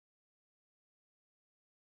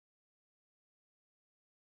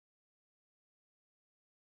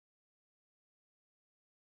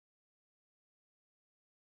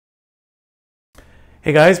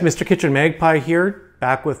Hey guys, Mr. Kitchen Magpie here,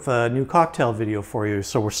 back with a new cocktail video for you.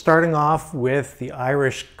 So we're starting off with the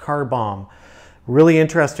Irish Car Bomb. Really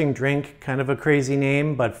interesting drink, kind of a crazy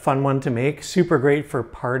name, but fun one to make. Super great for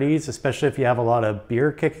parties, especially if you have a lot of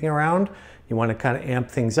beer kicking around. You want to kind of amp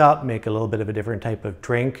things up, make a little bit of a different type of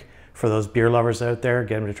drink for those beer lovers out there.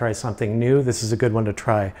 Get them to try something new. This is a good one to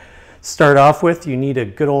try. Start off with, you need a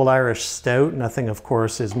good old Irish stout. Nothing, of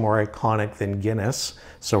course, is more iconic than Guinness.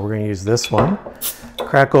 So we're going to use this one.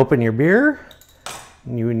 Crack open your beer.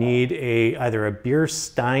 You need either a beer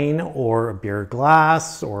stein or a beer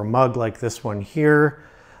glass or a mug like this one here.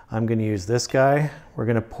 I'm going to use this guy. We're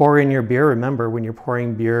going to pour in your beer. Remember, when you're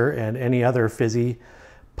pouring beer and any other fizzy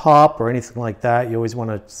pop or anything like that, you always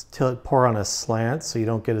want to pour on a slant so you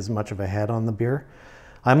don't get as much of a head on the beer.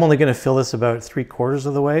 I'm only going to fill this about 3/4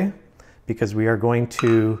 of the way because we are going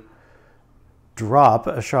to drop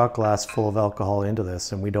a shot glass full of alcohol into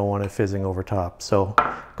this and we don't want it fizzing over top. So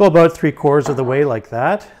go about 3/4 of the way like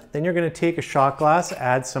that. Then you're going to take a shot glass,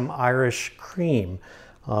 add some Irish cream.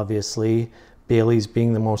 Obviously, Bailey's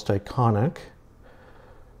being the most iconic.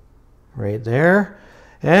 Right there.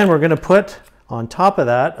 And we're going to put on top of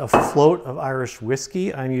that a float of Irish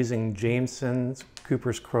whiskey. I'm using Jameson's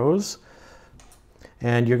Cooper's Crows.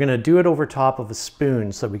 And you're going to do it over top of a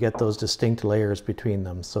spoon so we get those distinct layers between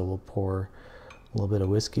them. So we'll pour a little bit of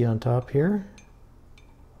whiskey on top here.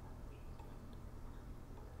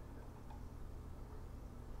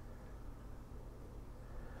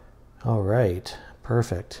 All right,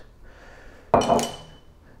 perfect.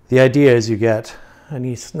 The idea is you get a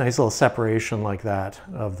nice little separation like that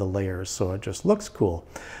of the layers, so it just looks cool.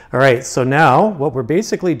 All right, so now what we're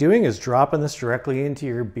basically doing is dropping this directly into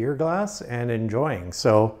your beer glass and enjoying.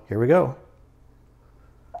 So here we go.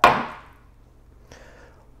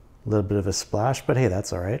 A little bit of a splash, but hey,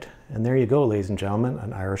 that's all right. And there you go, ladies and gentlemen,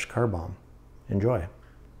 an Irish Car Bomb. Enjoy.